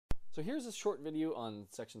So here's a short video on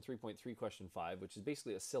section 3.3 question 5, which is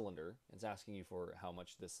basically a cylinder. It's asking you for how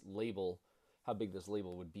big this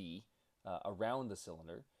label would be around the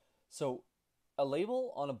cylinder. So a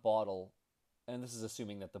label on a bottle, and this is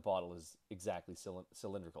assuming that the bottle is exactly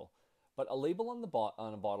cylindrical, but a label on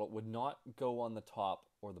a bottle would not go on the top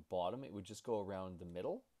or the bottom. It would just go around the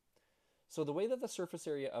middle. So the way that the surface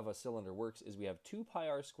area of a cylinder works is we have 2 pi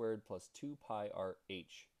r squared plus 2 pi r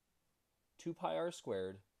h. 2 pi r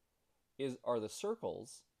squared are the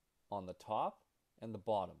circles on the top and the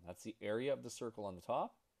bottom. That's the area of the circle on the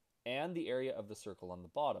top and the area of the circle on the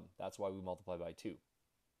bottom. That's why we multiply by 2.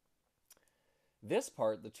 This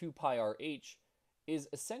part, the 2 pi r h, is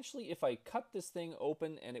essentially if I cut this thing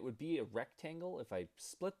open, and it would be a rectangle if I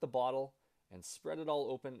split the bottle and spread it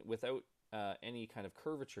all open without any kind of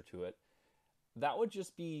curvature to it. That would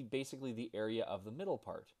just be basically the area of the middle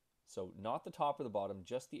part. So not the top or the bottom,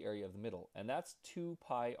 just the area of the middle. And that's 2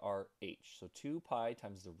 pi r h. So 2 pi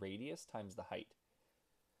times the radius times the height.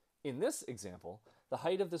 In this example, the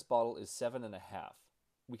height of this bottle is 7.5.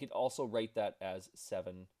 We could also write that as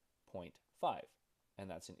 7.5, and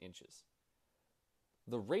that's in inches.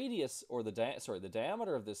 The radius, or the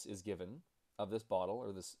diameter of this is given, of this bottle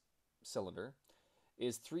or this cylinder,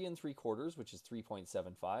 is 3 3/4, which is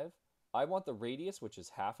 3.75. I want the radius, which is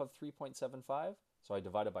half of 3.75. So I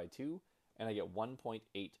divide it by 2, and I get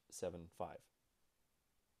 1.875.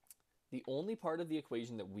 The only part of the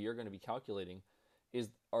equation that we are going to be calculating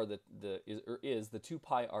is the 2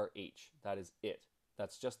 pi r h. That is it.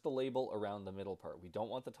 That's just the label around the middle part. We don't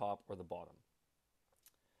want the top or the bottom.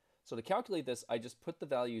 So to calculate this, I just put the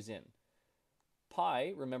values in.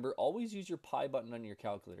 Pi, remember, always use your pi button on your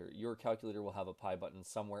calculator. Your calculator will have a pi button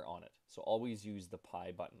somewhere on it. So always use the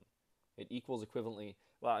pi button. It equals equivalently,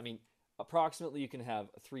 approximately you can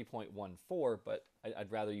have 3.14, but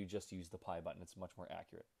I'd rather you just use the pi button. It's much more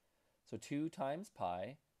accurate. So 2 times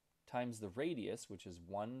pi times the radius, which is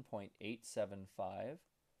 1.875,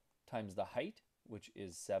 times the height, which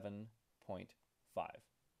is 7.5.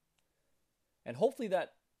 And hopefully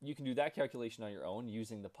that you can do that calculation on your own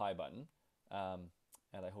using the pi button. And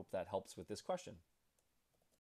I hope that helps with this question.